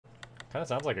Kind of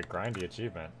sounds like a grindy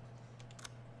achievement.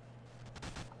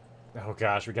 Oh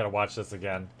gosh, we gotta watch this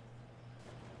again.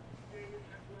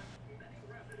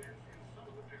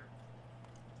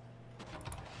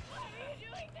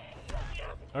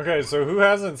 Okay, so who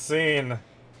hasn't seen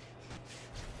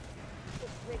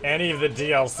any of the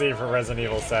DLC for Resident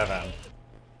Evil 7?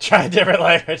 Try a different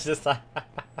language this time.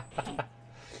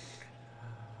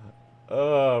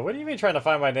 What do you mean trying to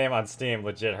find my name on Steam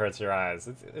legit hurts your eyes?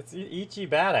 It's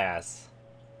ichibadass.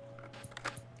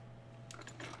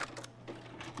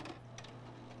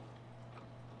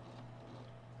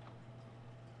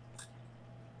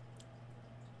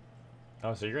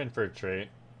 Oh, so you're in for a treat.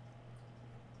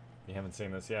 You haven't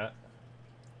seen this yet.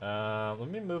 Let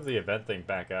me move the event thing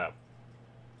back up.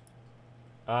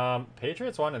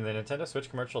 Patriots won and the Nintendo Switch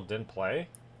commercial didn't play?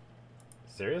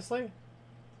 Seriously?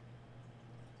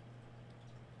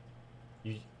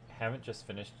 You haven't just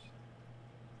finished...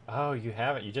 Oh, you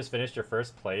haven't. You just finished your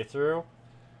first playthrough?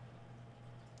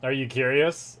 Are you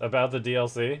curious about the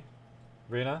DLC,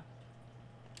 Rena?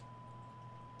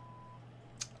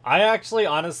 I actually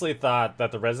honestly thought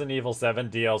that the Resident Evil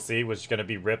 7 DLC was going to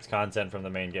be ripped content from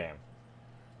the main game.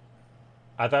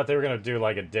 I thought they were going to do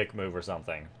like a dick move or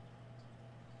something.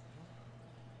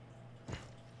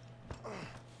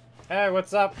 Hey,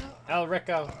 what's up, El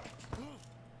Rico?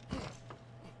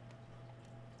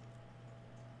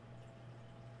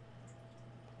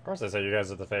 Of course I said you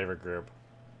guys are the favorite group.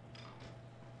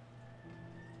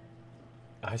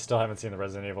 I still haven't seen the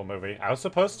Resident Evil movie. I was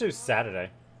supposed to Saturday.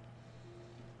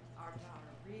 Our daughter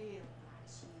really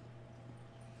likes you.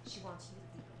 She wants you to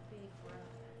be her big brother.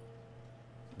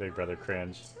 Big brother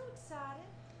cringe. Too excited.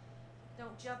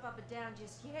 Don't jump up and down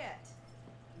just yet.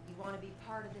 If you want to be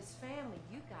part of this family,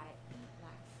 you gotta eat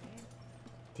like family.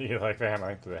 Do you like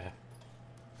family? Bleh.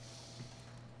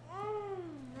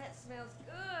 That smells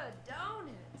good, don't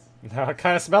it? No, it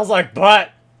kind of smells like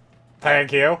butt.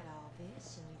 Thank you. All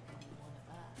this and you can be one of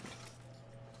us.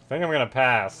 I think I'm gonna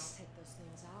pass. I'll take those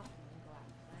things off and then go out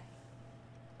and play.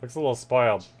 Looks a little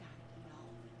spoiled. You gotta eat all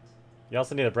of it. You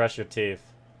also need to brush your teeth.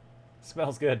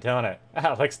 Smells good, don't it?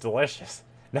 Ah, it looks delicious.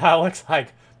 No, it looks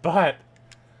like butt.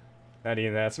 Not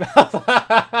even that smells.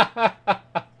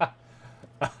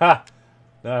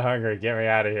 Not hungry. Get me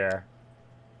out of here.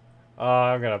 Oh,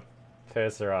 I'm gonna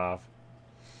piss her off.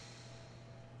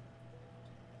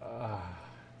 I'm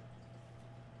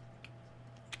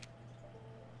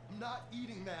not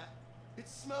eating that. It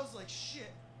smells like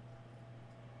shit.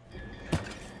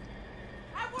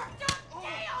 I worked all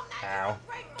day on that, Ow. you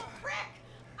ungrateful prick!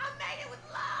 I made it with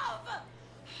love!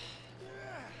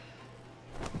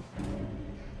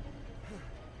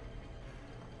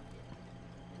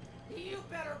 You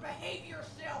better behave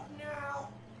yourself now!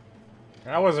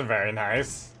 That wasn't very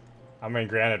nice. I mean,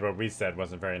 granted, what we said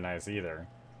wasn't very nice either.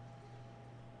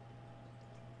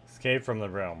 Escape from the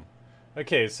room.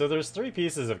 Okay, so there's 3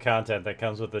 pieces of content that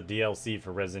comes with the DLC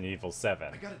for Resident Evil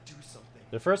 7. I gotta do something.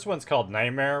 The first one's called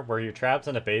Nightmare, where you're trapped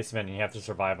in a basement and you have to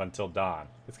survive until dawn.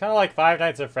 It's kind of like Five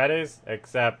Nights at Freddy's,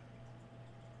 except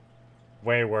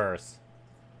way worse.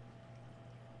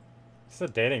 It's a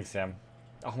dating sim.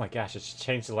 Oh my gosh, it should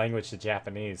change the language to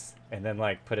Japanese. And then,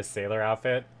 like, put a sailor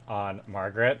outfit on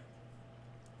Margaret.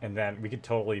 And then we could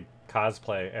totally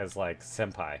cosplay as, like,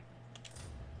 Senpai.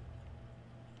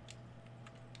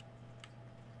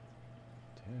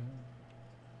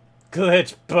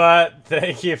 Glitch butt,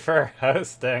 thank you for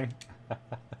hosting.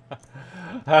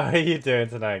 How are you doing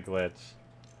tonight, Glitch?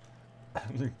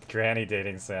 Granny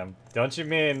dating sim. Don't you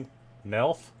mean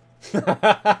MILF?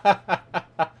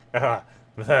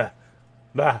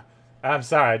 I'm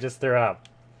sorry, I just threw up.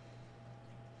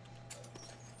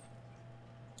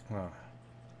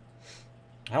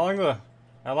 How long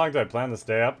do I plan to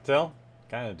stay up till?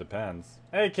 Kinda depends.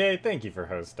 Hey Kate, thank you for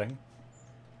hosting.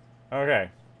 Okay.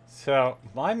 So,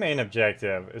 my main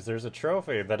objective is there's a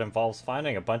trophy that involves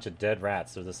finding a bunch of dead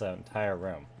rats through this entire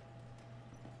room.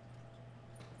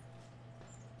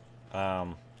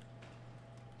 I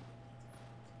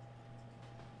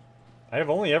have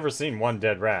only ever seen one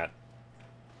dead rat.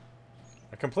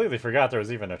 I completely forgot there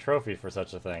was even a trophy for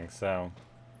such a thing, so...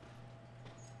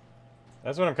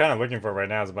 That's what I'm kind of looking for right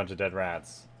now is a bunch of dead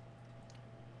rats.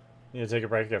 Need to take a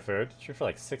break to get food? Shoot for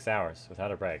like 6 hours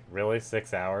without a break. Really?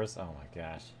 6 hours? Oh my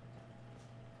gosh.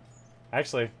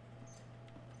 Actually,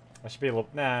 I should be a little...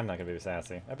 Nah, I'm not going to be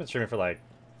sassy. I've been streaming for like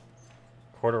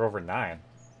 9:15.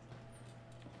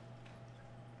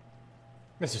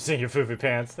 Mr. Senior Foofy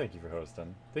Pants, thank you for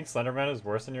hosting. Think Slenderman is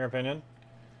worse in your opinion?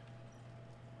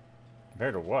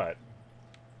 Compared to what?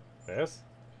 This?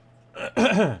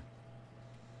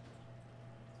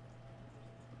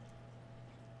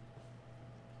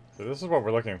 So this is what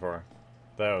we're looking for.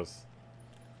 Those.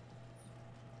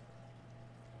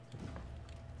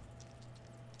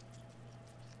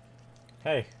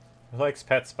 Hey, who likes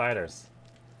pet spiders?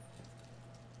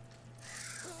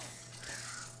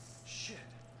 Shit.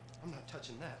 I'm not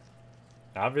touching that.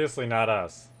 Obviously not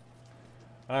us.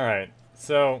 Alright,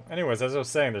 so anyways, as I was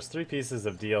saying, there's 3 pieces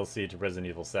of DLC to Resident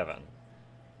Evil 7.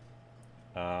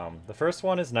 The first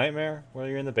one is Nightmare, where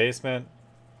you're in the basement,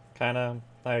 kind of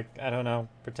like, I don't know,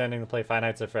 pretending to play Five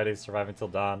Nights at Freddy's, surviving till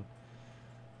dawn.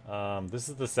 This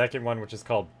is the second one, which is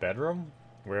called Bedroom,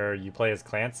 where you play as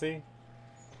Clancy.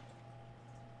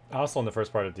 Also in the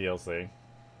first part of DLC.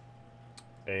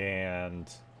 And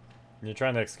you're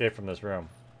trying to escape from this room.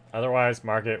 Otherwise,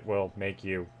 Margaret will make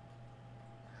you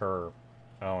her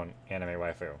own anime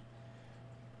waifu.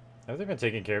 Have you been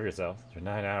taking care of yourself? For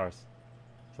 9 hours.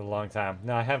 It's a long time.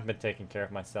 No, I haven't been taking care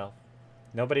of myself.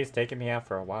 Nobody's taken me out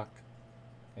for a walk.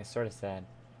 It's sort of sad.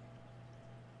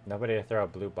 Nobody to throw a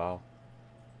blue ball.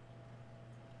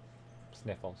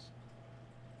 Sniffles.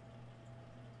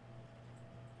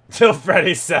 Till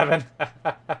Freddy 7.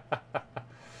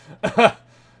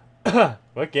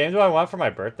 What game do I want for my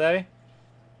birthday?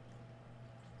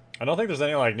 I don't think there's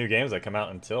any like new games that come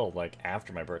out until like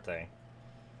after my birthday.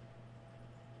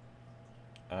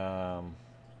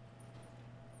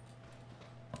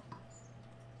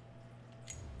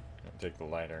 Take the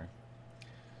lighter.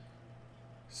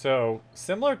 So,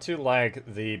 similar to like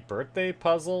the birthday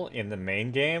puzzle in the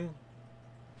main game,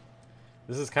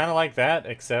 this is kind of like that,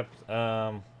 except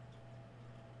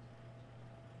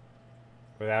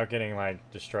without getting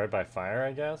like destroyed by fire,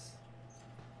 I guess.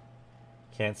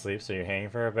 Can't sleep, so you're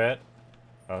hanging for a bit.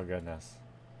 Oh goodness.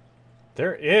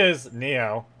 There is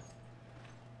Neo.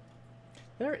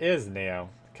 There is Neo.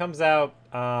 Comes out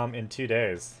in 2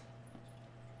 days.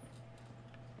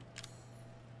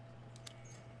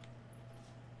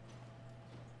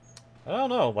 I don't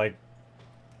know, like,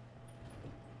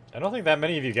 I don't think that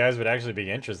many of you guys would actually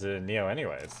be interested in Neo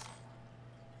anyways.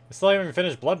 I still haven't even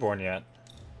finished Bloodborne yet.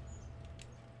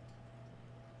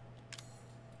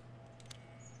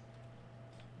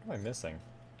 What am I missing?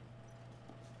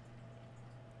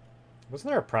 Wasn't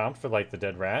there a prompt for, like, the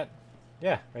dead rat?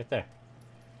 Yeah, right there.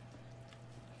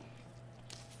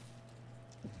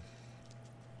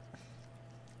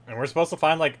 And we're supposed to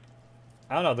find, like,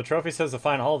 I don't know, the trophy says to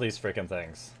find all these freaking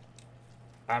things.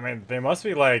 I mean, they must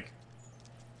be, like,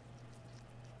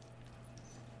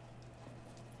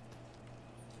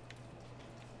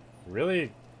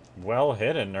 really well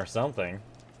hidden or something.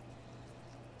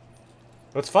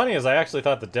 What's funny is I actually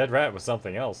thought the dead rat was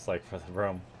something else, like, for the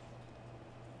room.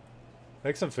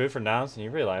 Make some food for Noms, and you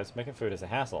realize making food is a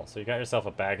hassle. So you got yourself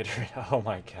a bag of Doritos. Oh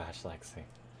my gosh, Lexi.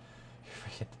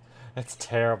 That's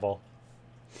terrible.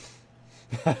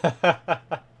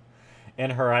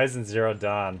 And Horizon Zero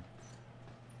Dawn.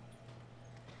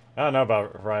 I don't know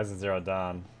about Horizon Zero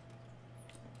Dawn.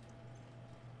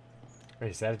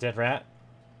 Wait, is that a dead rat?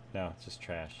 No, it's just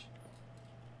trash.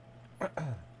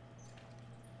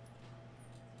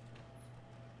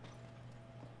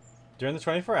 During the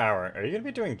 24-hour, are you going to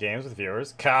be doing games with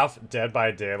viewers? Cough, Dead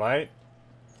by Daylight.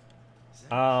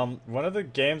 One of the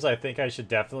games I think I should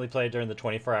definitely play during the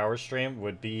 24-hour stream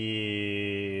would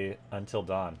be Until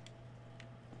Dawn.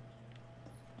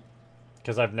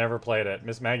 Because I've never played it.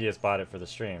 Miss Maggie has bought it for the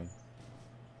stream.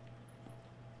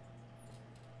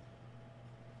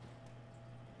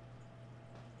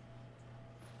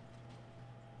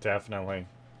 Definitely.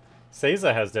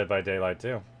 Seiza has Dead by Daylight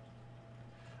too.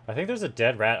 I think there's a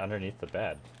dead rat underneath the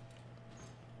bed.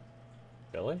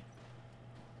 Billy?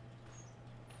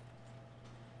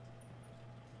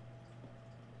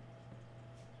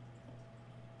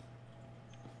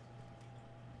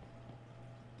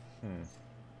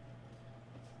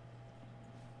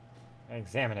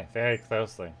 Examine it very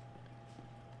closely.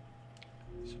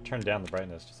 Should turn down the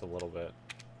brightness just a little bit.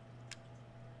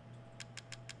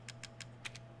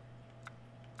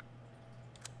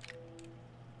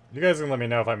 You guys can let me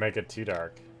know if I make it too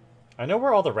dark. I know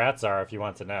where all the rats are if you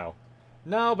want to know.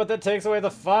 No, but that takes away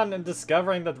the fun in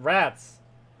discovering the rats.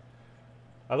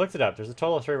 I looked it up. There's a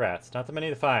total of 3 rats. Not that many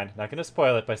to find. Not going to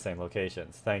spoil it by saying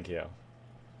locations. Thank you.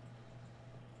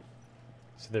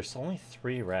 So there's only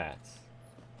 3 rats.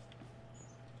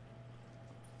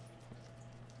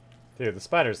 Dude, the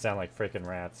spiders sound like freaking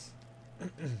rats.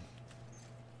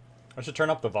 I should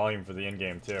turn up the volume for the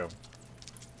in-game too.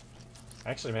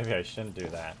 Actually, maybe I shouldn't do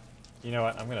that. You know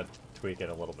what? I'm going to tweak it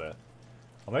a little bit.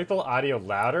 I'll make the audio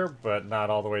louder, but not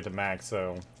all the way to max,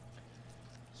 so...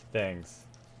 Things.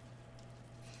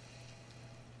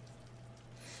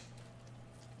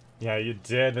 Yeah, you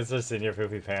did, Mr. Senior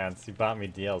Poopy Pants. You bought me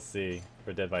DLC.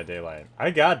 for Dead by Daylight.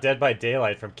 I got Dead by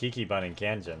Daylight from Kiki Bun and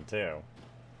Kanjin, too.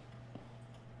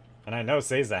 And I know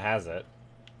Seiza has it.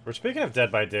 We're speaking of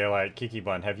Dead by Daylight, Kiki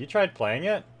Bun, have you tried playing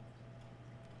it?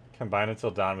 Combine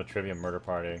Until Dawn with Trivia Murder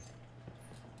Party.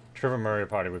 Trivia Murder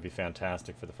Party would be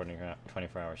fantastic for the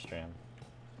 24-hour stream.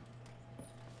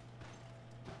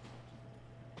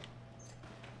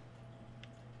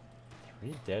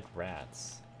 Three dead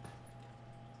rats.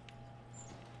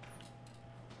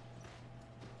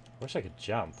 Wish I could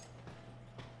jump.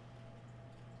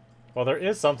 Well, there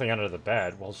is something under the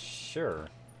bed. Well, sure.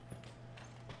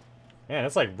 Man,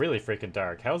 it's like really freaking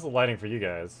dark. How's the lighting for you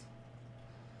guys?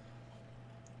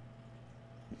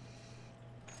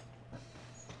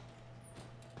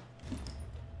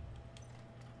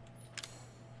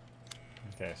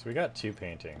 Okay, so we got 2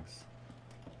 paintings.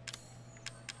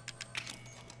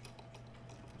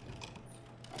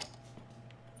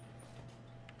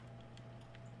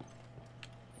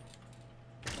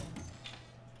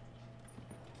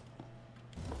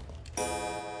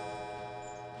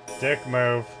 Dick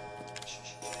move.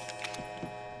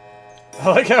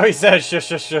 I like how he says shush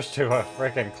shush shush to a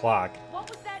frickin' clock. What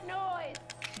was that noise?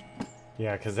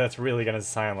 Yeah, because that's really gonna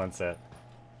silence it.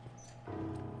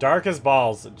 Dark as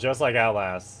balls, just like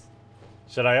Outlast.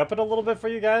 Should I up it a little bit for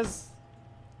you guys?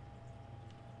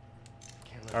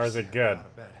 Or is it good?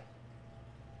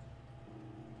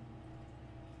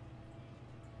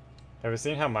 Have you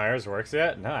seen how Myers works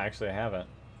yet? No, actually I haven't.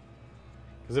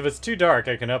 Because if it's too dark,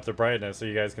 I can up the brightness so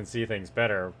you guys can see things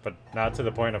better, but not to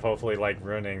the point of hopefully, like,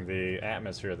 ruining the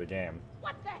atmosphere of the game.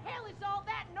 What the hell is all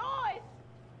that noise?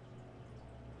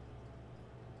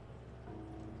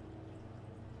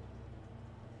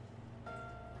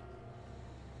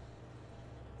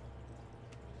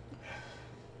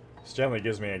 This generally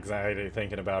gives me anxiety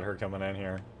thinking about her coming in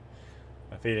here.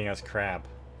 Feeding us crap.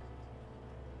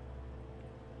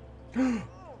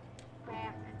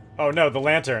 Oh no, the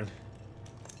lantern!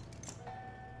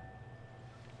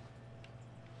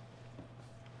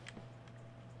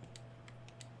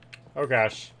 Oh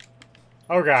gosh.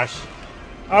 Oh gosh.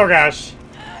 Oh gosh.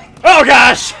 Oh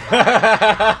gosh!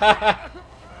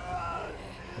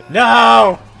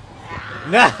 No!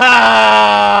 No!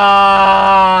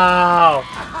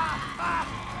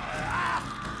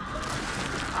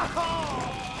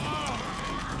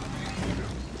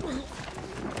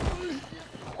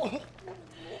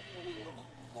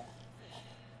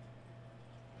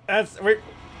 We.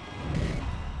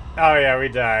 Oh yeah, we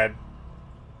died.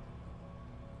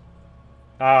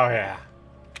 Oh yeah.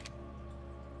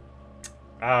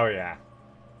 Oh yeah.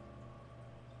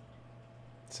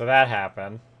 So that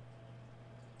happened.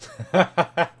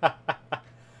 That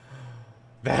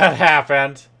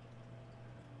happened.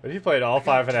 What if you played all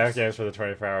 5.5 games for the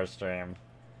 24-hour stream?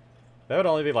 That would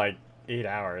only be like 8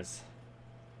 hours.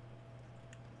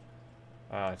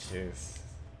 Oh jeez.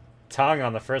 Tongue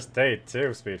on the first date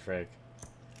too, Speed Freak.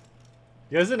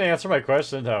 You guys didn't answer my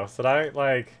question though. Should I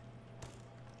like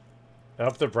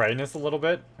up the brightness a little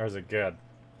bit, or is it good?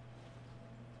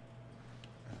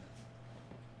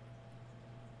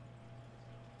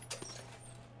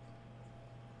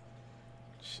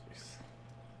 Jeez.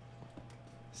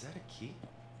 Is that a key?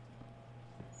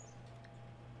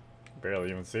 Barely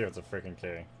even see if it's a freaking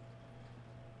key.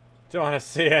 Don't want to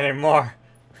see anymore.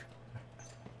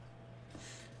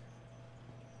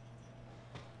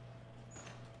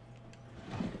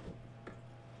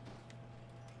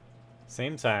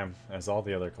 Same time as all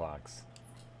the other clocks.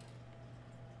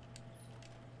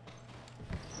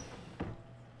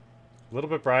 A little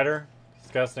bit brighter.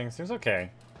 Disgusting. Seems okay.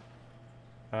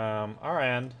 Our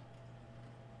end,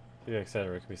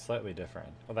 etc. could be slightly different.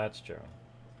 Well, that's true.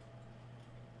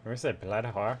 When we say blood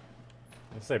whore,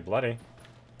 we say bloody.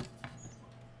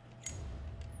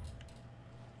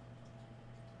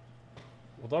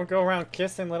 Well, don't go around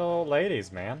kissing little old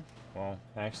ladies, man. Well,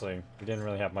 actually, we didn't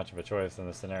really have much of a choice in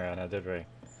this scenario, now did we?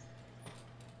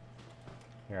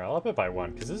 Here, I'll up it by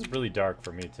 1, because this is really dark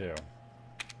for me, too.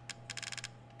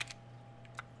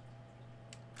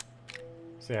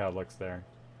 See how it looks there.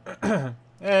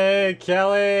 Hey,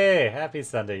 Kelly! Happy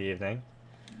Sunday evening.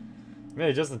 Made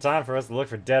it just in time for us to look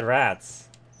for dead rats.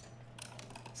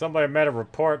 Somebody made a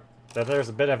report that there's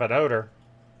a bit of an odor.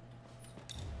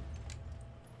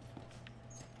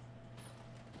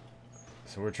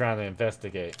 So we're trying to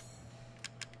investigate.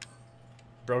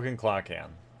 Broken clock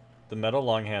hand. The metal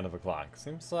long hand of a clock.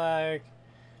 Seems like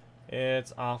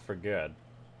it's off for good.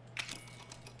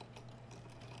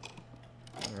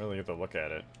 I didn't really get to look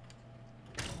at it.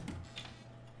 It's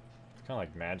kind of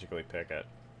like magically pick it.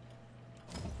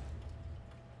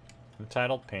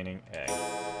 Entitled Painting Egg.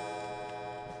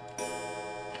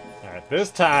 Alright,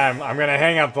 this time I'm gonna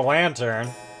hang up the lantern.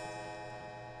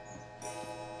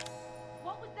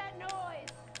 What was that noise?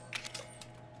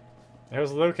 It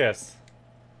was Lucas.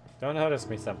 Don't notice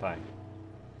me, senpai. I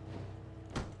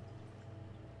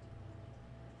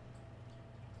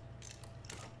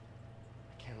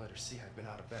can't let her see I've been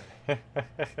out of bed.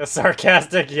 A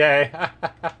sarcastic yay.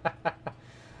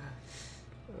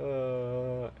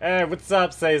 Hey, what's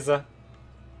up, Seiza?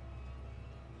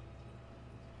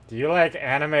 Do you like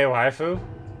anime waifu?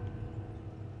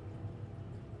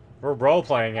 We're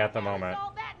role-playing at the moment.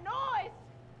 All that noise.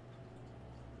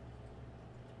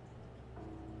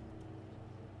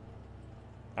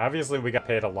 Obviously, we got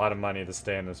paid a lot of money to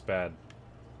stay in this bed.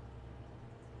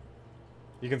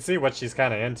 You can see what she's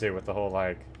kind of into with the whole,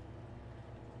 like,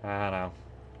 I don't know,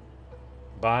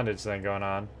 bondage thing going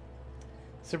on.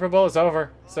 Super Bowl is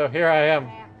over, so here I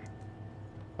am.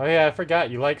 Oh yeah, I forgot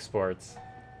you like sports.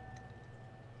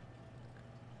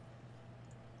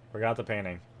 Forgot the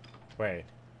painting. Wait.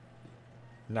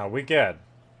 No, we good.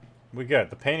 We good.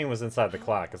 The painting was inside the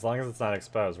clock. As long as it's not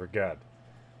exposed, we're good.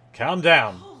 Calm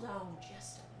down. Hold on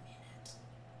just a minute.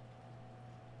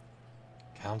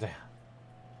 Calm down.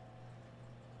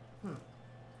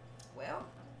 Well,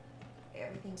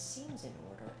 everything seems in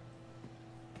order.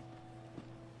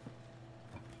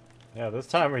 Yeah, this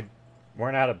time we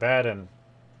weren't out of bed and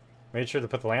made sure to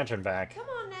put the lantern back. Come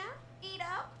on now, eat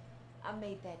up. I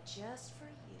made that just for you.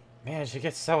 Man, she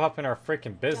gets so up in our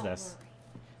freaking business. Don't worry.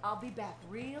 I'll be back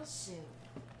real soon.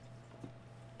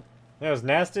 You know, as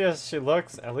nasty as she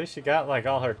looks, at least she got, like,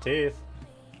 all her teeth.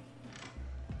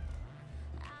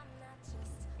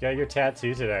 Got your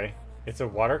tattoo today. It's a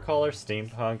watercolor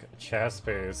steampunk chess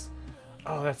piece.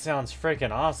 Oh, that sounds freaking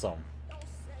awesome.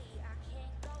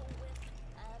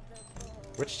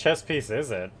 Which chess piece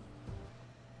is it?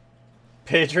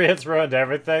 Patriots ruined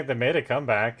everything. They made a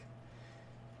comeback.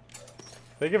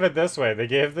 Think of it this way: they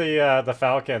gave the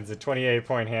Falcons a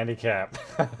 28-point handicap.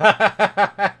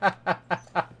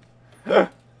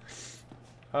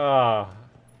 Oh,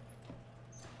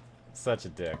 such a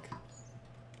dick.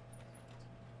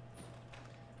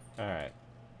 All right,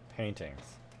 paintings.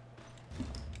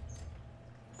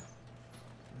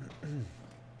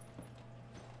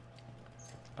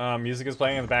 Music is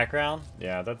playing in the background.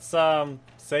 Yeah, that's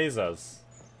Seiza's,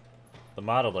 the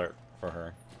modeler for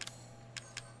her.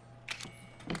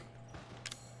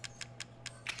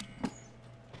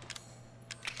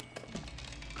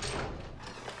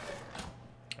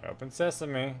 Open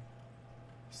sesame.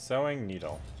 Sewing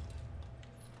needle.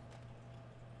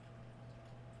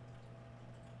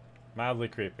 Mildly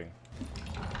creepy.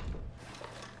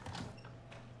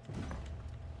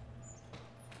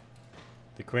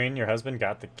 The queen, your husband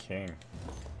got the king.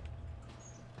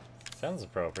 Sounds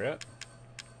appropriate.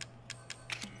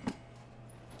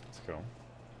 That's cool.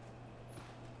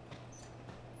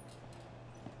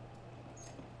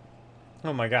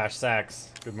 Oh my gosh, Sax.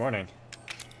 Good morning.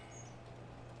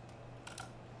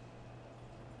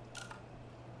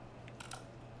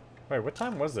 Wait, what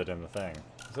time was it in the thing?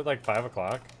 Was it like 5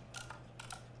 o'clock?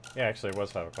 Yeah, actually it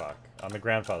was 5 o'clock. On the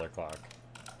grandfather clock.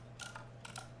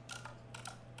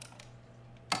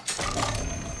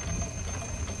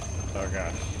 Oh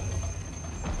gosh.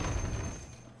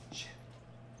 Shit.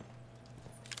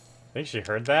 Think she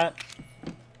heard that?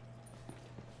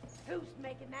 Who's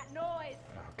making that noise?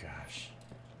 Oh gosh.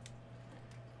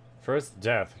 First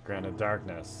death granted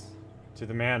darkness to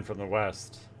the man from the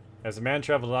west. As the man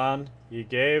traveled on, he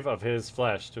gave of his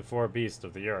flesh to 4 beasts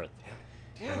of the earth.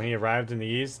 And when he arrived in the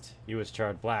east, he was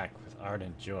charred black with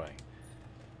ardent joy.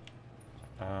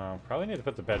 Probably need to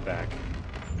put the bed back.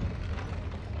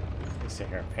 Let's see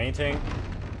here. Painting.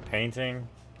 Painting.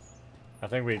 I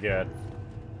think we good.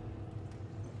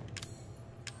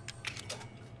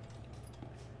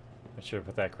 I should have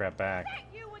put that crap back. Is that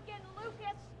you again,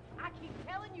 Lucas? I keep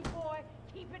telling you, boy,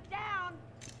 keep it down.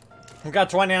 We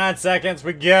got 29 seconds.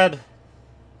 We good.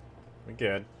 We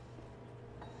good.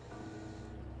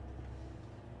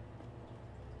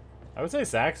 I would say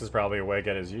Sax is probably awake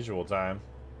at his usual time.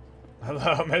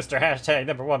 Hello, Mr. Hashtag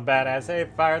 #1 Badass. Hey,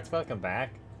 Farts, welcome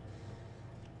back.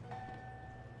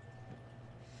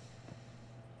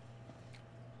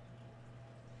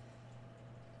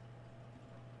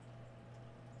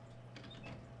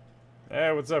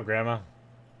 Hey, what's up, Grandma?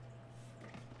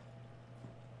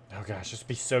 Oh gosh, this would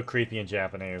be so creepy in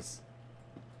Japanese.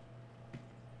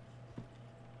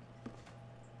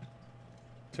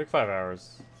 Took 5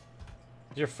 hours.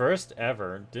 Your first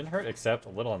ever. Didn't hurt except a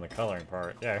little on the coloring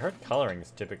part. Yeah, I heard coloring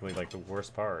is typically like the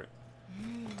worst part.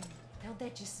 Don't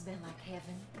that just smell like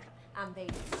heaven? I made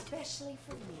it especially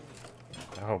for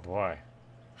you. Oh boy.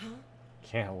 Huh?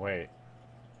 Can't wait.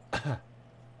 Has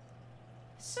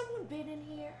someone been in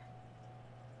here?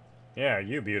 Yeah,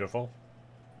 you beautiful.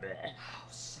 Oh,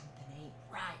 something ain't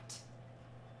right.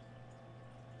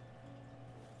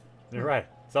 You're right.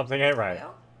 Something ain't right.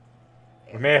 Well,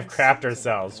 We may have everything crapped seems in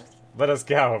ourselves. order. Let us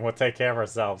go and we'll take care of I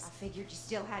ourselves. figured you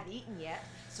still hadn't eaten yet,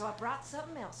 so I brought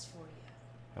something else for you.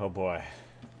 Oh boy.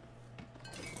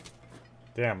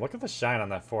 Damn, look at the shine on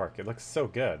that fork. It looks so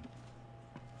good.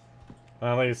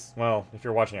 Well, at least, well, if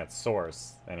you're watching at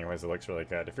source, anyways, it looks really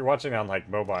good. If you're watching on, like,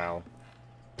 mobile,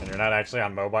 and you're not actually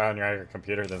on mobile and you're on your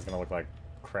computer, then it's gonna look like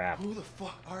crap. Who the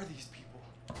fuck are these people?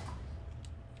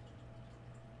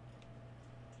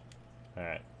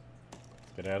 Alright.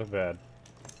 Let's get out of bed.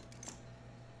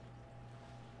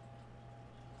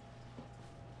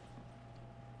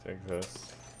 Take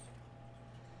this.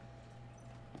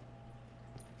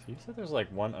 So you said there's like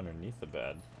one underneath the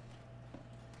bed.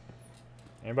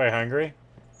 Anybody hungry?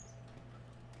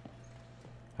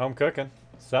 Home cooking.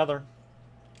 Southern.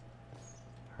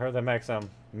 Heard they make some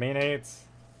mean eats.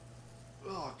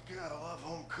 Oh god, I love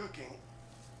home cooking.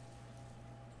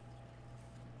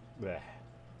 Blech.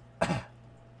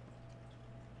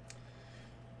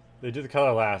 They do the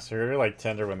color last. They're really like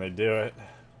tender when they do it.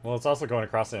 Well, it's also going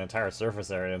across the entire surface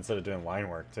area instead of doing line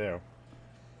work too.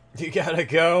 You gotta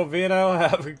go, Vino.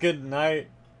 Have a good night.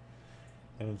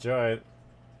 And enjoy it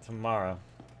tomorrow.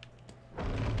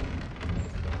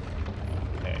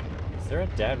 Okay. Is there a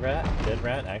dead rat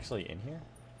actually in here?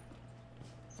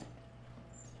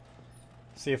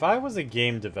 See, if I was a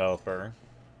game developer,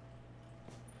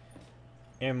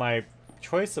 in my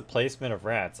choice of placement of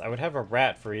rats, I would have a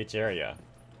rat for each area.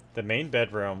 The main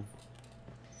bedroom,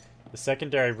 the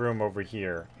secondary room over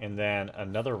here, and then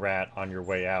another rat on your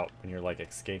way out when you're, like,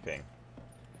 escaping.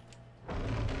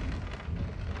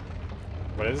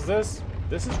 What is this?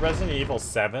 This is Resident Evil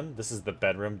 7. This is the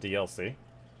bedroom DLC.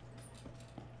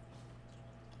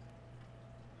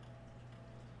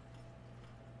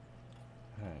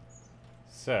 Alright.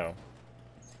 So.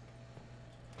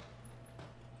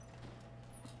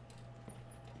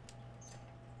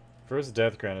 First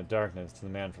death granted darkness to the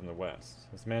man from the west.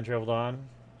 As the man traveled on,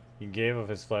 he gave of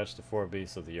his flesh to 4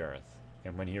 beasts of the earth.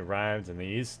 And when he arrived in the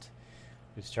east,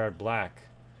 he was charred black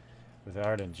with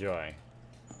ardent joy.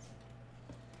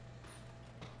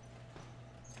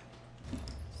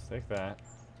 Let's take that.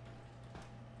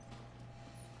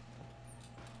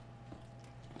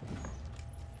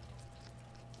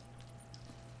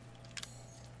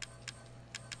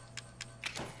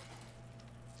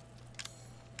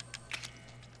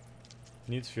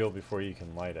 Needs fuel before you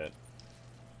can light it.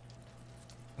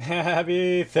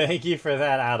 Abby, thank you for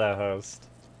that auto host.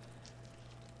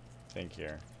 Thank you.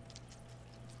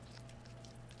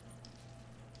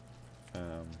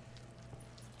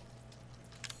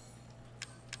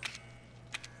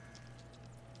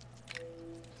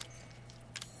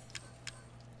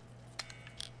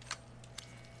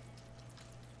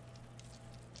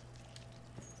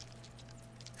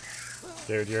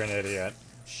 Dude, you're an idiot.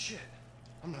 Shit.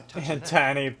 I'm not touching And that.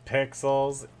 Tiny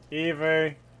Pixels,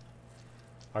 Evie,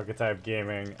 Archetype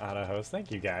Gaming, auto host.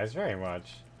 Thank you guys very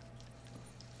much.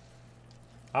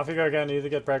 Off you go again. Need to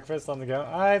get breakfast on the go.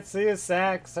 Alright, see you,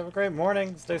 Sax. Have a great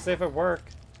morning. Stay safe at work.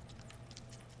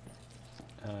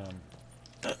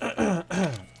 There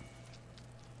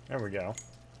we go.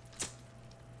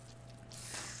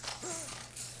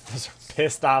 Those are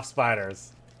pissed off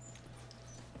spiders.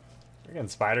 You're getting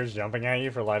spiders jumping at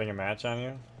you for lighting a match on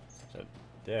you? Such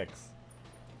dicks.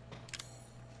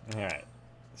 Alright.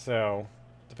 So,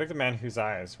 depict the man whose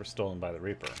eyes were stolen by the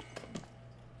Reaper.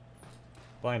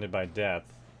 Blinded by death.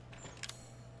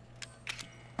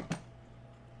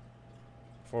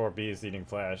 4 bees eating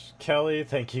flesh. Kelly,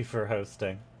 thank you for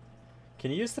hosting.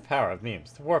 Can you use the power of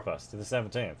memes to warp us to the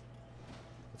 17th?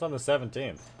 It's on the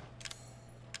 17th.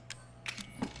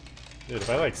 Dude, if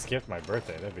I like skipped my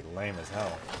birthday, that'd be lame as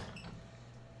hell.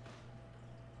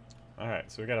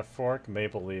 Alright, so we got a fork,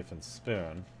 maple leaf, and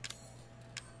spoon.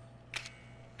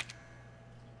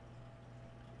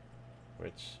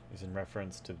 Which is in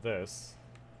reference to this.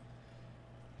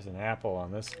 There's an apple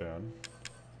on this spoon.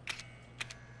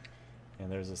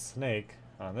 And there's a snake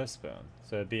on this spoon.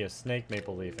 So it'd be a snake,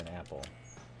 maple leaf, and apple.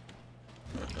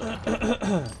 Put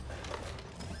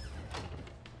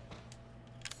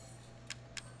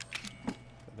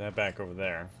that back over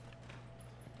there.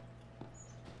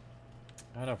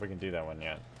 I don't know if we can do that one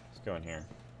yet. Let's go in here.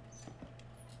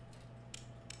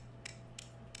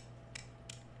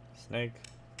 Snake.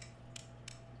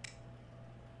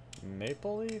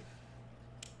 Maple leaf?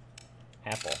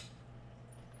 Apple.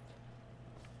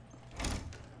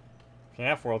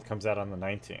 FNAF World comes out on the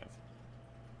 19th.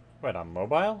 What, on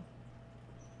mobile?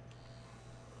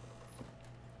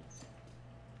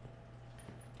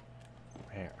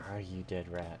 you,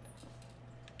 dead rat?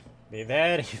 Be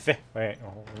very wait,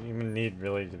 you need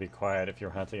really to be quiet if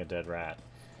you're hunting a dead rat.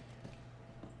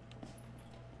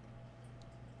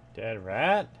 Dead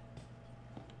rat?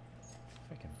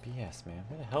 Freaking BS, man.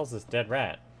 Where the hell's this dead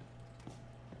rat?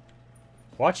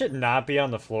 Watch it not be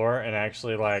on the floor and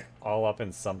actually, like, all up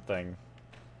in something.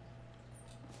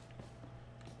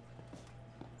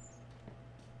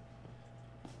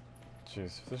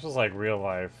 Jeez, if this was like real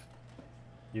life,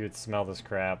 you would smell this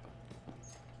crap.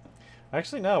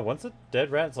 Actually, no. Once a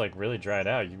dead rat's like really dried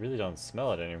out, you really don't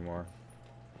smell it anymore.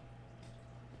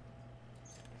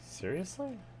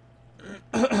 Seriously?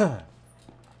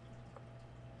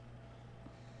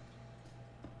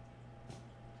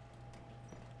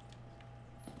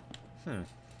 Hmm.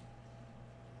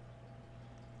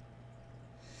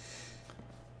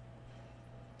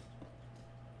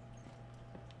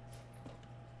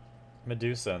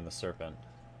 Medusa and the Serpent.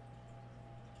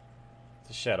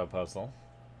 It's a shadow puzzle.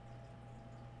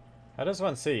 How does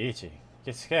one see Ichi?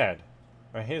 Get scared.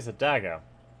 Well, here's a dagger.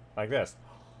 Like this.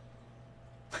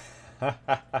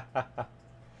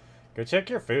 Go check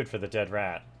your food for the dead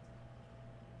rat.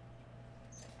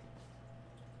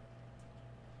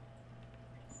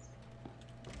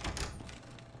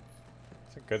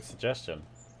 It's a good suggestion.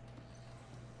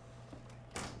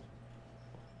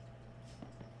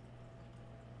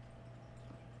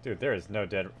 Dude, there is no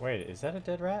dead... Wait, is that a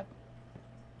dead rat?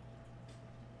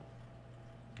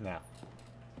 No.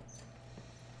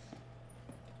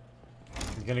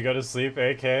 You gonna go to sleep,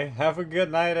 AK? Have a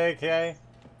good night, AK. Is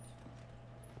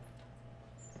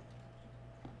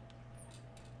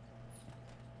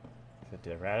a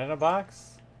dead rat in a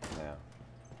box? No.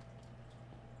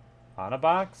 On a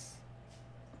box?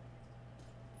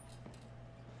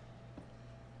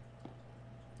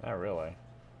 Not really.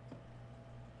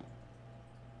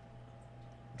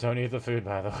 Don't eat the food,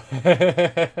 by the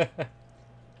way.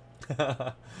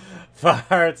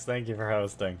 Farts, thank you for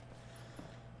hosting.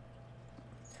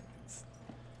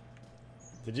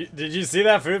 Did you see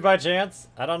that food by chance?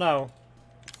 I don't know.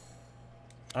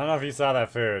 I don't know if you saw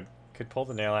that food. Could pull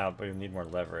the nail out, but you need more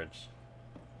leverage.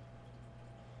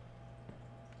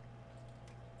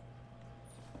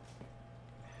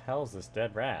 Hell's this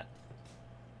dead rat?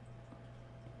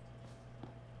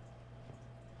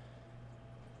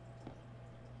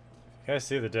 If you guys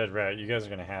see the dead rat, you guys are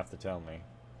gonna have to tell me.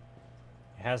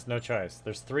 It has no choice.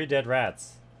 There's 3 dead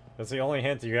rats. That's the only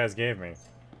hint you guys gave me.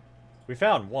 We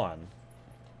found one.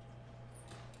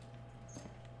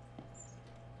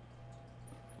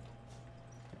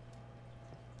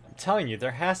 I'm telling you,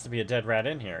 there has to be a dead rat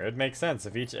in here. It would make sense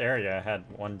if each area had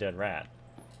 1 dead rat.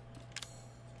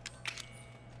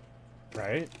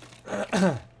 Right?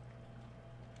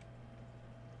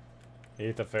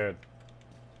 Eat the food.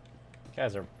 You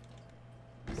guys are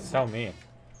so mean.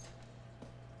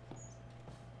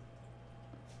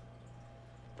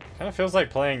 Kind of feels like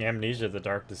playing Amnesia: The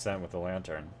Dark Descent with a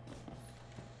lantern.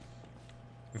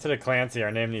 Instead of Clancy,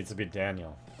 our name needs to be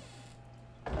Daniel.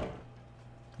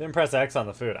 Didn't press X on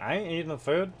the food. I ain't eating the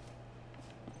food.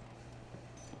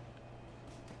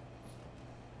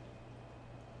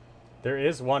 There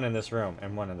is one in this room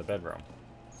and one in the bedroom.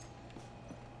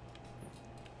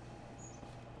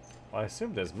 Well, I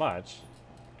assumed as much.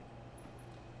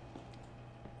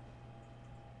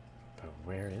 But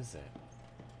where is it?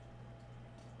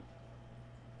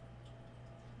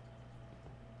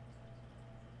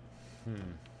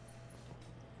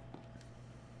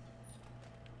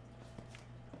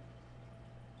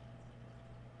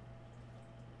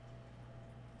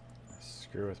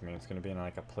 Screw with me. It's gonna be in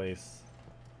like a place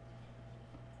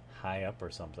high up or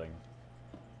something.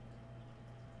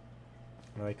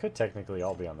 Well, they could technically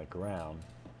all be on the ground.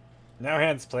 No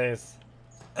hands, please.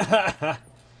 I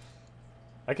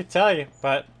could tell you,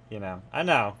 but you know, I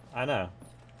know.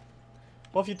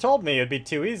 Well, if you told me, it'd be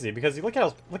too easy because you look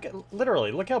how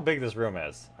big this room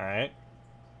is. All right.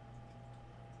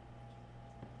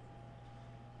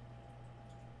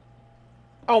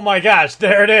 Oh my gosh,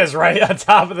 there it is, right on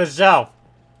top of the shelf.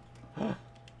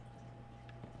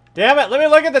 Damn it! Let me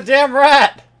look at the damn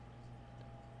rat.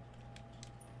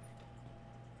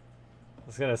 I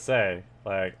was gonna say,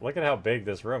 like, look at how big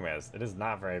this room is. It is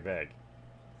not very big.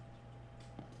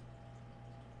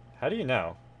 How do you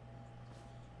know?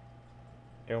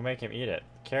 It will make him eat it.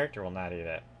 The character will not eat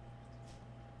it.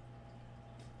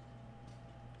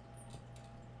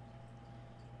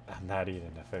 I'm not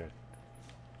eating the food.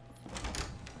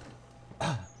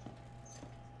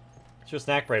 It's your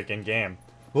snack break in game.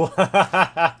 Okay,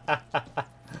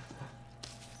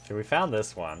 we found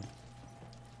this one.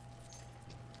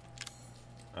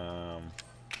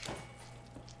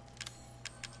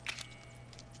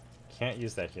 can't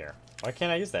use that here. Why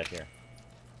can't I use that here?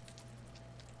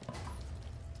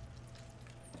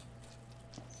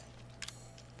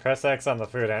 Press X on the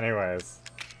food anyways.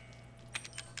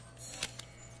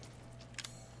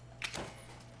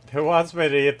 Who wants me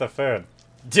to eat the food?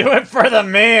 Do it for the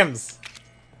memes!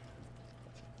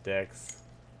 Dicks.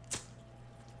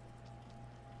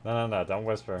 No, don't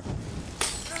whisper.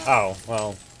 Oh,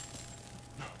 well.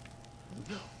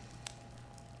 Did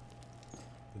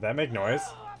that make noise?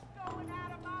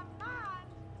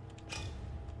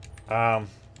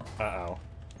 Uh-oh.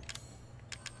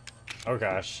 Oh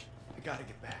gosh. I gotta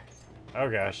get back. Oh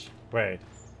gosh. Wait.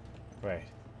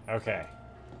 Okay.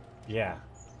 Yeah.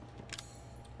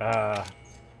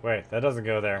 Wait, that doesn't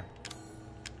go there.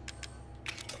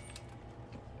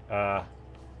 Oh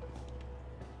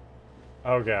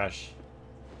gosh.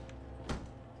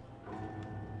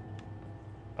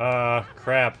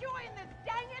 Crap.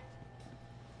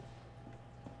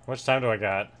 How much time do I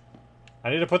got? I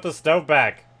need to put the stove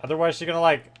back. Otherwise she's gonna,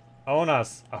 like, own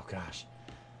us. Oh gosh.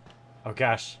 Oh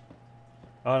gosh.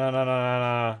 Oh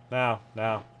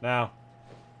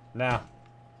no.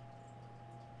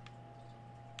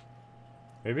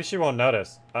 Maybe she won't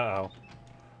notice. Uh-oh.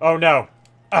 Oh no.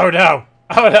 Oh no.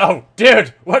 Oh no.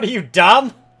 Dude, what are you,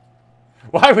 dumb?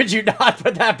 Why would you not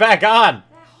put that back on?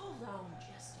 Now, hold on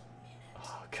just a minute.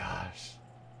 Oh gosh.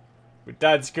 We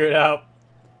done screwed up.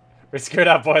 We screwed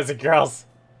up, boys and girls.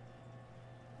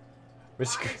 Why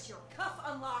is your cuff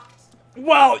unlocked?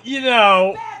 Well, you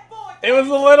know, Bad boy! it was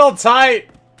a little tight.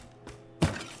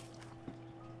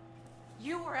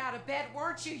 You were out of bed,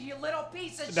 weren't you, you little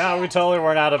piece of shit? No, we totally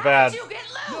weren't out of How bed. did you get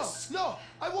loose? No,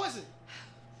 I wasn't.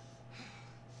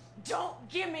 Don't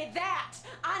give me that!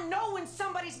 I know when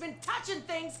somebody's been touching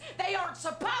things they aren't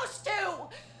supposed to!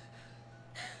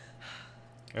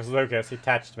 It was Lucas. He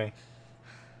touched me.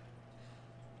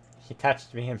 He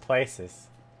touched me in places.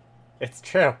 It's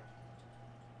true.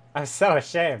 I'm so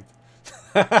ashamed.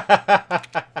 No,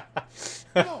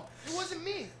 it wasn't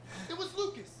me. It was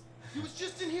Lucas. He was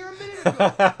just in here a minute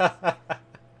ago.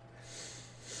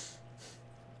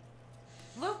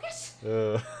 Lucas? Ugh.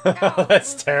 Oh, That's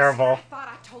Lucas, terrible. I thought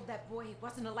I told that boy he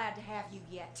wasn't allowed to have you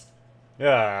yet.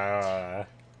 Yeah.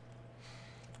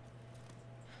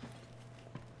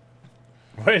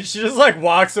 Wait, she just like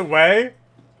walks away?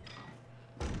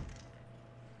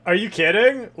 Are you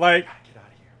kidding? Like, Gotta get out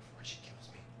of here before she kills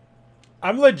me.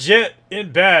 I'm legit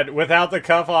in bed without the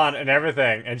cuff on and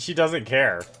everything, and she doesn't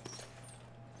care.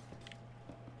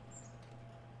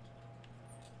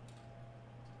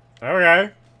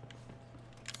 Okay.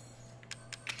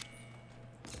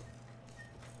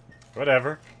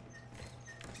 Whatever.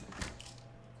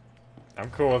 I'm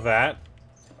cool with that.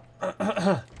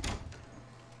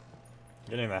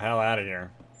 Getting the hell out of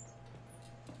here.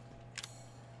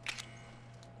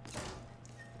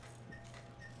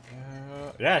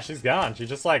 Yeah, she's gone. She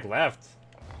just, like, left.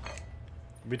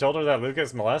 We told her that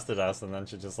Lucas molested us, and then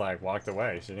she just, like, walked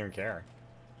away. She didn't even care.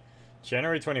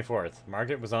 January 24th.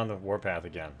 Margaret was on the warpath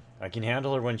again. I can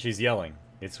handle her when she's yelling.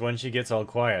 It's when she gets all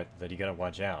quiet that you gotta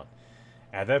watch out.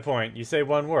 At that point, you say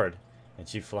one word, and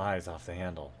she flies off the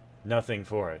handle. Nothing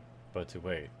for it, but to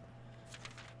wait.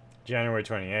 January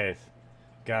 28th.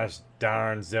 Gosh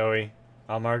darn, Zoe.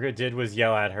 All Margaret did was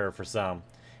yell at her for some,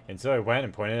 and so I went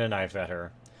and pointed a knife at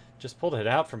her. Just pulled it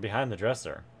out from behind the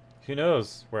dresser. Who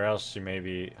knows where else she may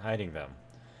be hiding them.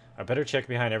 I better check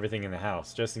behind everything in the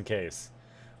house, just in case.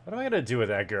 What am I gonna do with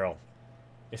that girl?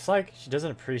 It's like she doesn't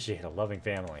appreciate a loving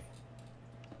family.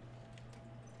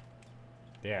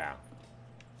 Yeah.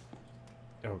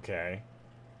 Okay.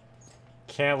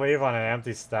 Can't leave on an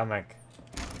empty stomach.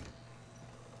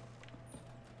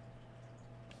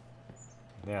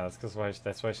 Yeah, that's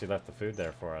why she left the food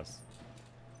there for us.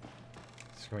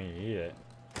 Just when you eat it.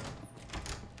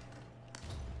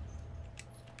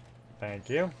 Thank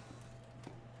you.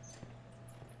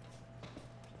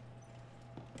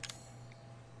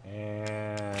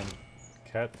 And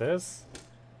cut this.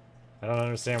 I don't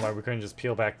understand why we couldn't just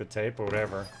peel back the tape or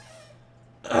whatever.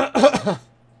 I'm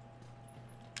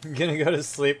gonna go to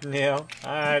sleep, Neo.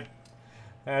 Alright.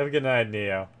 Have a good night,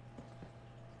 Neo.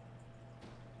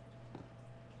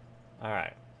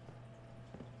 Alright.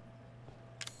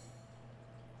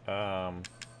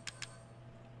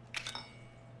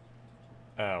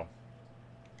 Oh.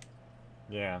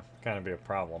 Yeah, kind of be a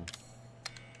problem.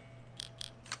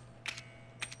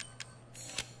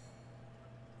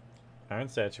 Iron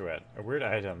statuette. A weird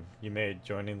item you made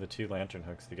joining the two lantern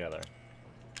hooks together.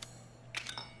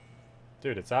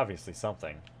 Dude, it's obviously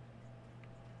something.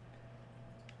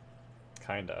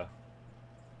 Kinda.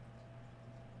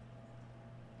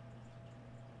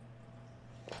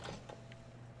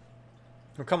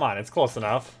 Oh, come on, it's close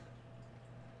enough.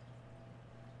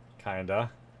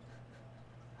 Kinda.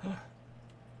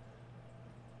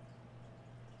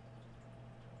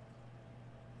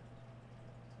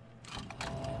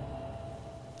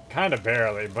 Kinda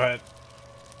barely, but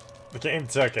the game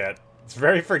took it. It's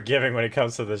very forgiving when it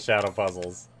comes to the shadow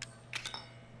puzzles.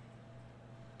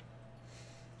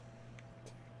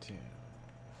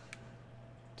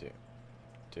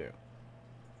 Two.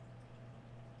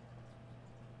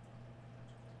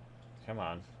 Come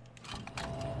on.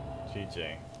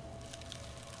 GG.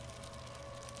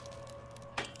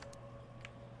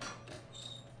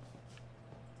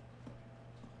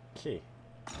 Key.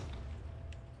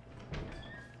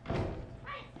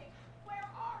 Frantic, where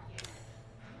are you?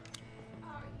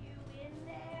 Are you in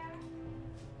there?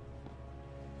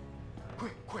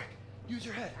 Quick, use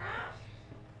your head.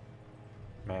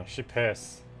 Man, she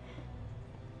pissed.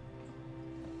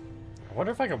 I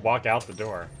wonder if I could walk out the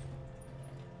door.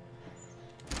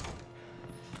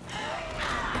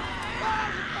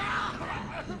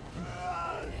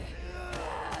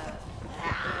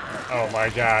 Oh my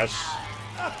gosh.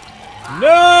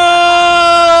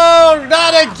 No!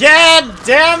 Not again!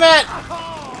 Damn it!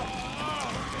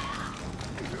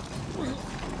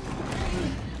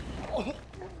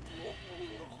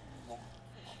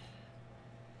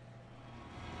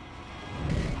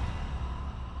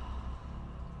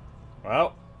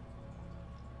 Well.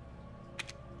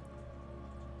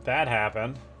 That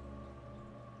happened.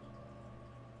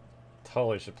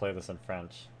 Totally should play this in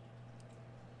French.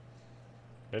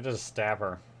 They just stab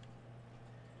her.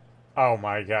 Oh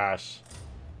my gosh.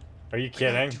 Are you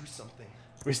kidding? Do something.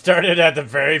 We started at the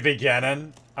very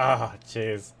beginning? Oh,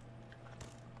 jeez.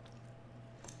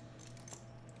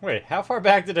 Wait, how far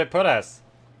back did it put us?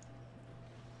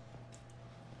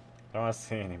 I don't want to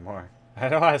see it anymore. I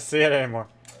don't want to see it anymore.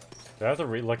 Do I have to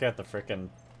re-look at the frickin'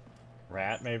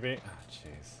 rat, maybe? Oh,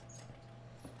 jeez.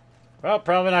 Well,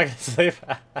 probably not gonna sleep.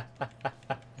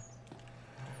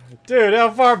 Dude,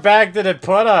 how far back did it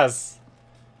put us?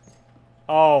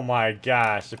 Oh my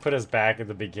gosh, it put us back at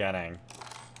the beginning.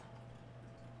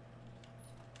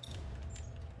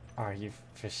 Are you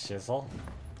fish shizzle?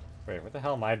 Wait, what the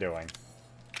hell am I doing?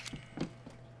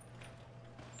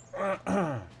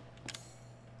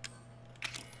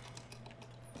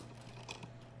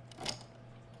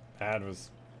 That was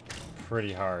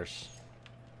pretty harsh.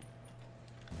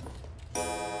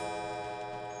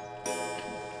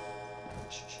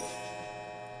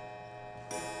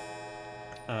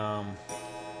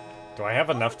 Do I have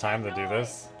enough time to do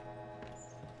this?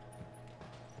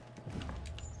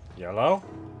 Yellow?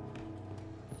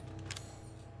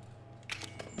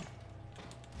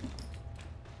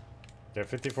 Yeah,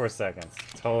 54 seconds.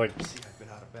 Totally, See, I've been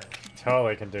out of bed.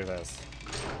 totally can do this.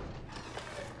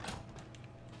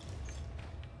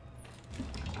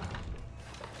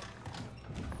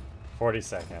 $40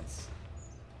 seconds.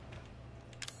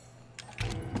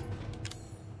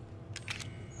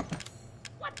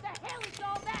 What the hell is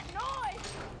all that noise?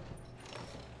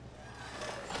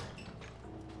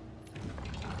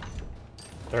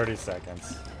 30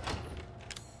 seconds.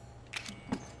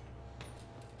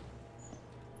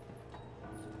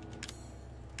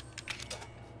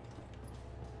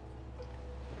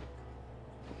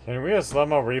 Can we get a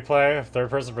slow-mo replay,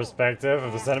 third-person perspective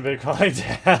of the centipede crawling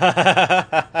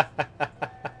down?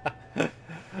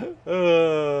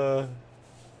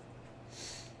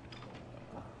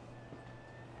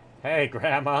 Hey,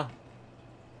 Grandma.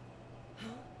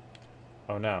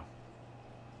 Oh no.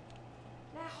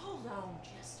 Now hold on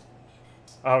just a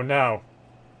minute. Oh no.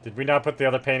 Did we not put the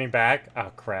other painting back?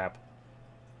 Oh crap.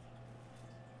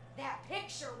 That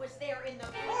picture was there in the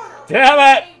corner.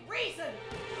 Damn it! For a reason.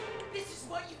 This is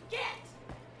what you get.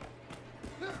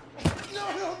 No.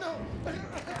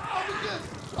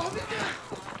 I'll be good.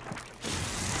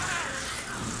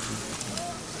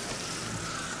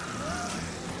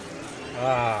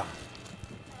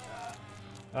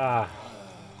 Ah.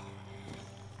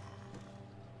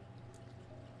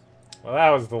 Well, that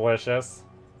was delicious.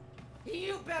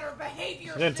 You better behave She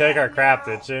yourself. didn't take our crap,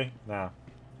 now. did she? No.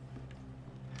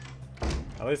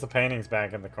 At least the painting's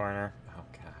back in the corner. Oh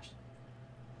gosh.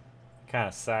 Kind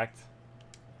of sucked.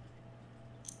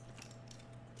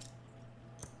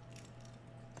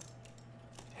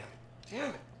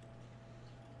 Damn it.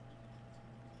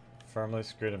 Firmly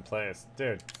screwed in place.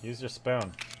 Dude, use your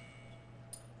spoon.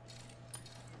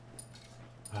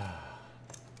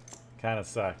 Kind of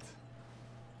sucked.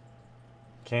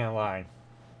 Can't lie.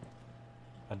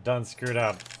 I'm done screwed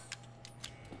up.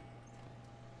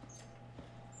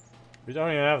 We don't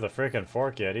even have the freaking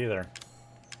fork yet either.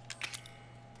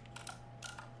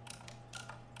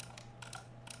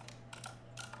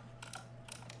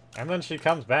 And then she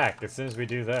comes back as soon as we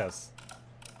do this.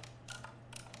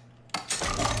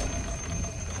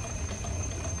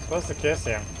 Supposed to kiss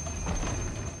him.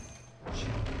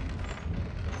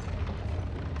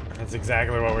 That's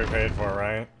exactly what we paid for,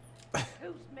 right?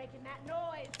 Who's making that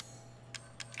noise?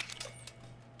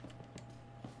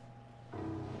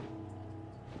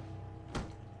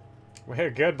 We're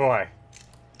a good boy.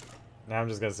 Now I'm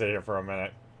just gonna sit here for a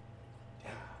minute.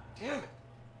 Damn it.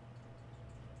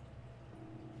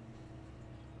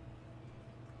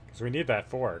 Because we need that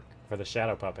fork for the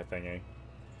shadow puppet thingy.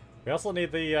 We also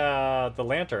need the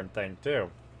lantern thing, too.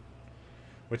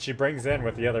 Which she brings in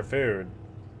with the other food.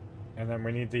 And then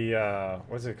we need the,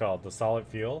 what's it called? The solid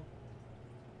fuel?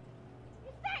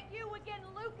 Is that you again,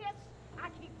 Lucas? I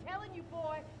keep telling you,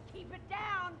 boy, keep it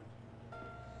down.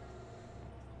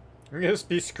 We're gonna just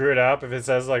be screwed up if it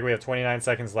says, like, we have 29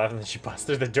 seconds left and then she busts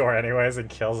through the door anyways and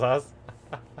kills us.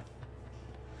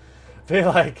 Be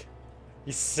like,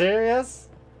 you serious?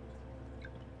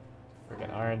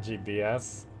 Freaking RNG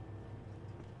BS.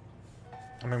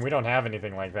 I mean, we don't have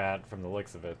anything like that from the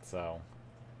looks of it, so...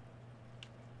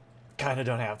 Kinda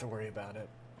don't have to worry about it.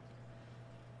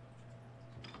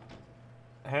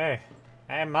 Hey.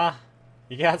 Hey, Ma.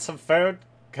 You got some food?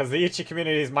 Because the Ichi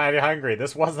community is mighty hungry.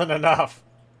 This wasn't enough.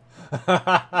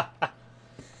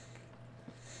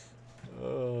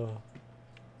 Oh.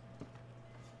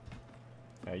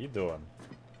 How you doing?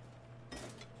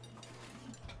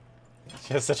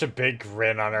 She has such a big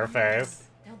grin on her face.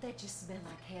 Don't that just smell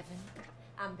like heaven?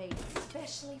 I'm made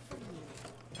especially for you.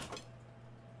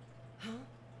 Huh?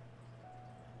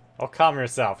 Oh, calm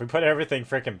yourself. We put everything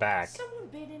freaking back. Someone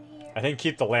been in here? I didn't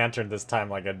keep the lantern this time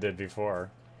like I did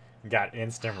before. Got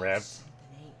instant ripped.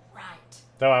 Something ain't right.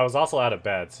 Though I was also out of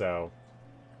bed, so...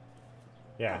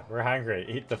 Yeah, we're hungry.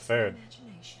 Eat the food.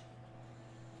 Imagination.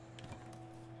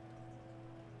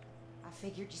 I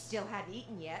figured you still hadn't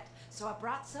eaten yet, so I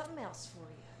brought something else for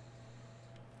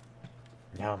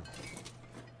you. Yum.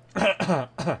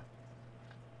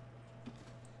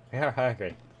 We are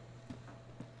hungry.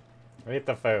 Eat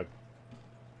the food.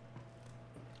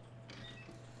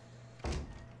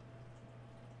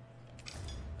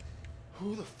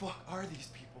 Who the fuck are these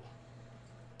people?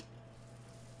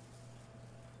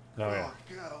 Oh yeah.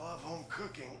 Oh, God, I love home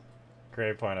cooking.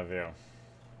 Great point of view.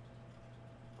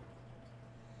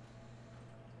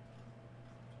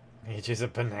 He choose a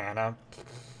banana.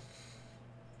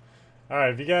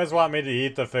 Alright, if you guys want me to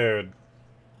eat the food,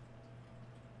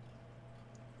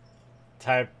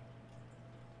 type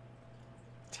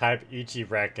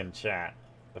Ichi-Rec in chat.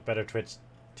 The better Twitch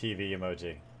TV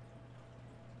emoji.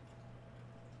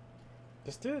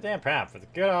 Just do the damn prep for the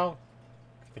good old...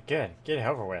 For the good. Get it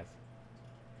over with.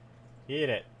 Eat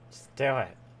it. Just do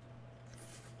it.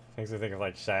 Makes me think of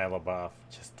like Shia LaBeouf.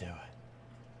 Just do it.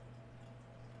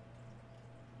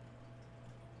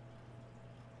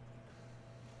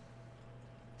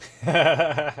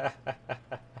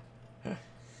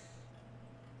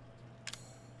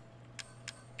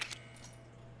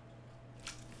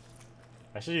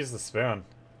 I should use the spoon.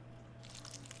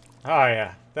 Oh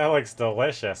yeah, that looks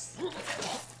delicious.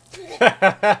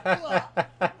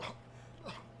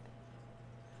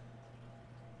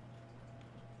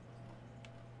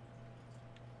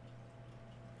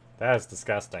 That is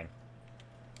disgusting.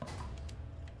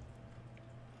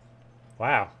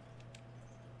 Wow.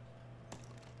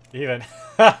 Even.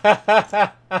 I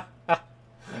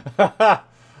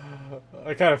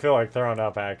kind of feel like throwing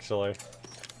up, actually.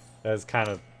 It's kind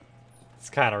of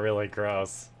really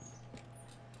gross.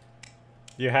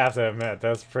 You have to admit,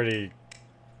 that's pretty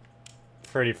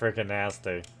freaking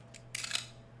nasty.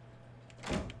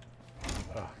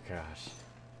 Oh, gosh.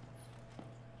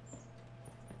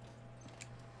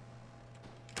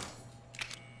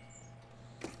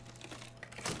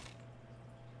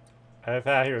 I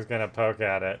thought he was gonna poke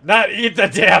at it. Not eat the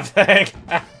damn thing!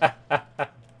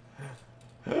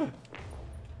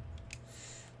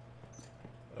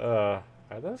 Are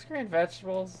those green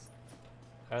vegetables?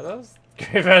 Are those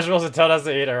green vegetables that told us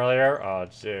to eat earlier? Oh,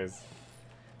 jeez.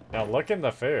 Now look in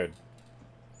the food.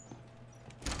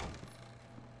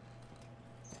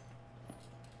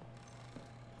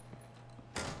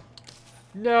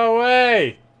 No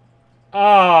way!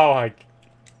 Oh,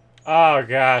 oh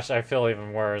gosh, I feel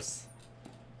even worse.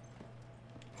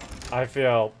 I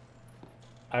feel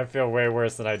way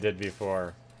worse than I did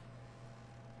before.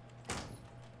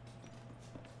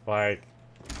 Like,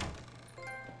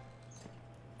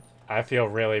 I feel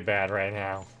really bad right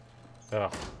now.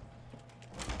 Ugh.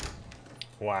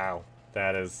 Wow,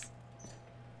 that is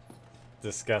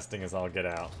disgusting as all get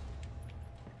out.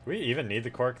 Do we even need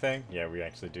the cork thing? Yeah, we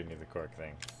actually do need the cork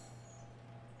thing.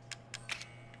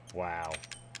 Wow.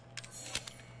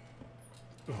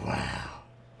 Wow.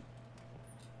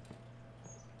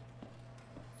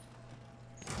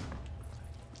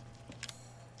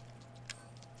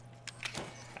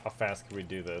 How fast can we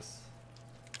do this?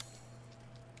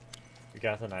 We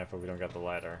got the knife, but we don't got the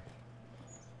lighter.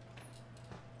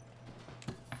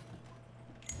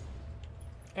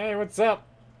 Hey, what's up?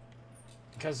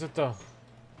 Kazuto.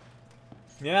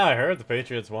 Yeah, I heard the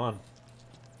Patriots won.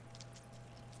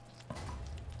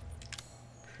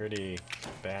 Pretty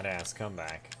badass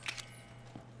comeback.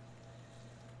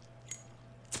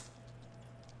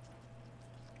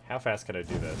 How fast could I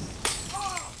do this?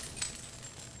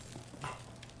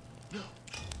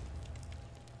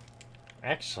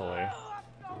 Actually,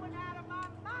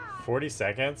 40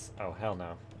 seconds? Oh, hell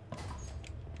no.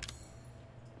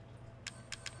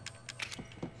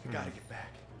 Gotta get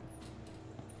back.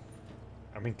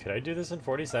 I mean, could I do this in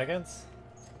 40 seconds?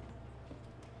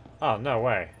 Oh, no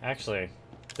way. Actually,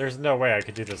 there's no way I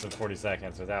could do this in 40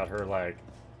 seconds without her, like,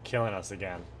 killing us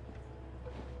again.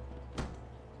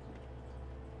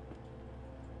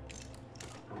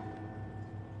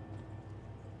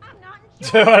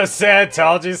 What a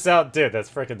Scientology sound. Dude, that's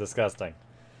freaking disgusting.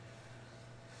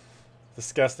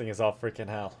 Disgusting as all freaking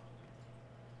hell.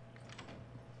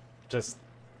 Just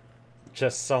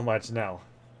so much no.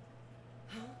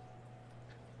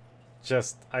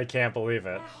 Just, I can't believe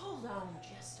it. Now, hold on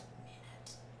just a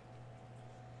minute.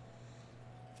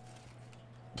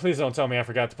 Please don't tell me I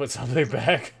forgot to put something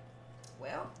back.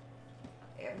 Well,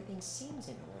 everything seems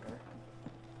in order.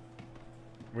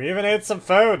 We even ate some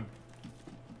food.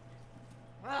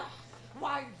 Ugh,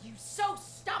 why are you so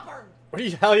stubborn? What the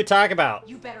hell are you talking about?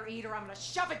 You better eat or I'm gonna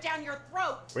shove it down your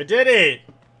throat. We did eat.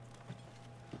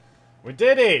 We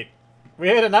did eat. We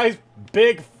ate a nice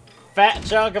big fat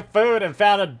chunk of food and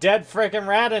found a dead frickin'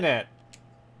 rat in it.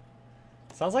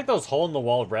 Sounds like those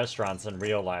hole-in-the-wall restaurants in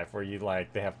real life where you,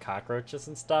 like, they have cockroaches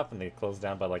and stuff and they close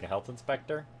down by, like, a health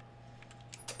inspector.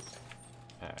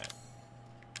 Alright.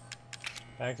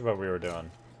 Back to what we were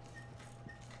doing.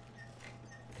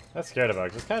 Not scared of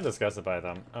bugs, just kind of disgusted by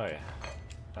them. Oh, yeah.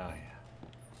 Oh, yeah.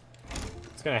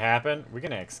 What's gonna happen? We're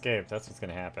gonna escape. That's what's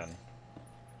gonna happen.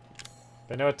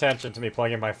 Pay no attention to me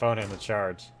plugging my phone in to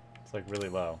charge. It's, like, really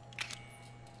low.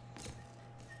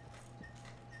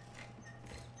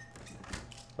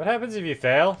 What happens if you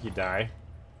fail? You die.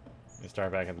 You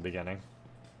start back at the beginning.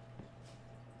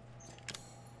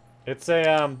 It's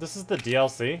a, this is the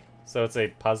DLC, so it's a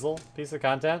puzzle piece of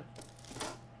content.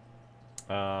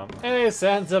 Hey,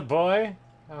 Santa boy!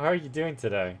 How are you doing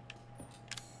today?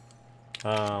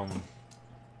 So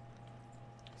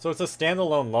it's a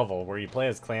standalone level where you play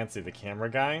as Clancy, the camera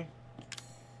guy.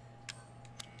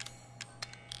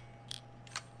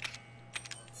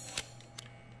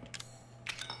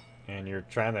 And you're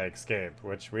trying to escape,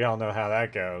 which we all know how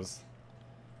that goes.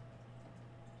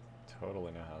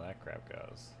 Totally know how that crap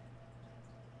goes.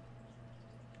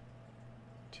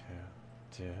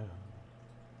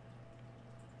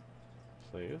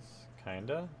 Please?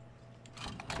 Kinda?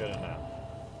 Good enough.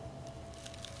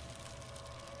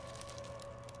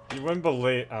 You wouldn't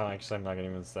believe... Oh, actually, I'm not gonna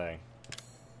even say.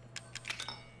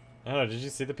 I don't know, did you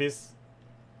see the piece?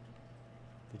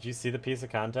 Did you see the piece of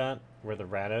content where the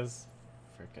rat is?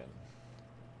 Frickin'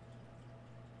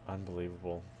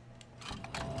 unbelievable.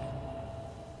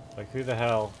 Like, who the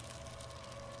hell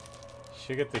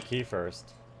should get the key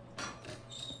first?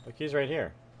 The key's right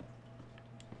here.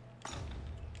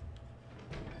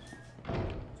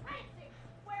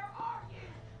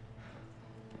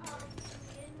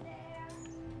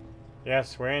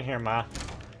 Yes, we're in here, Ma.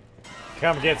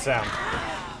 Come get some.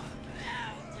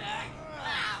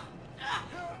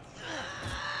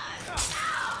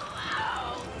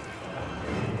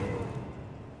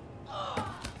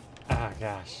 Oh,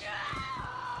 gosh.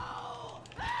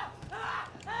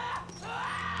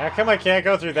 How come I can't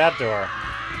go through that door?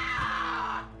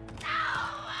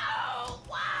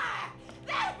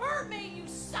 That hurt me, you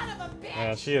son of a bitch!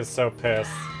 Yeah, she is so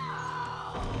pissed.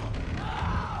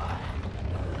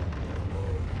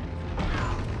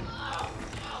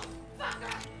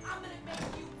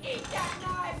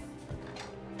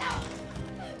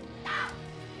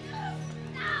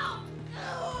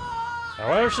 I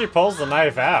wonder if she pulls the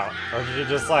knife out, or if she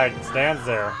just, like, stands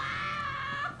there.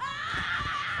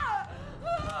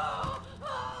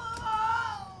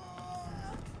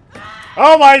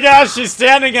 Oh my gosh, she's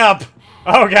standing up!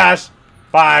 Oh gosh.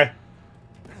 Bye.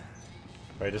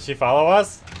 Wait, does she follow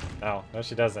us? No, no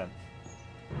she doesn't.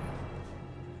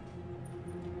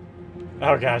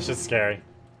 Oh gosh, it's scary.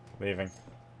 Leaving.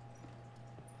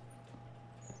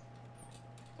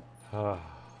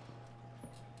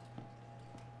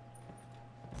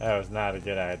 That was not a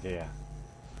good idea.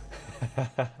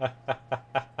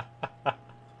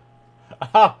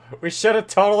 Oh, we should have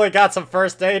totally got some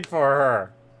first aid for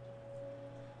her.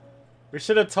 We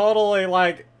should have totally,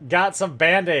 like, got some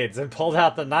band-aids and pulled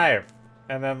out the knife.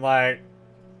 And then, like,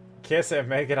 kiss it and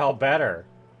make it all better.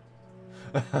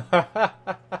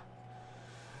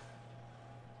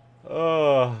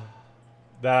 Oh.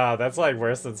 Nah, that's, like,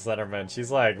 worse than Slenderman.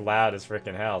 She's, like, loud as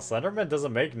freaking hell. Slenderman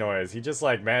doesn't make noise. He just,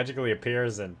 like, magically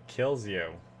appears and kills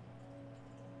you.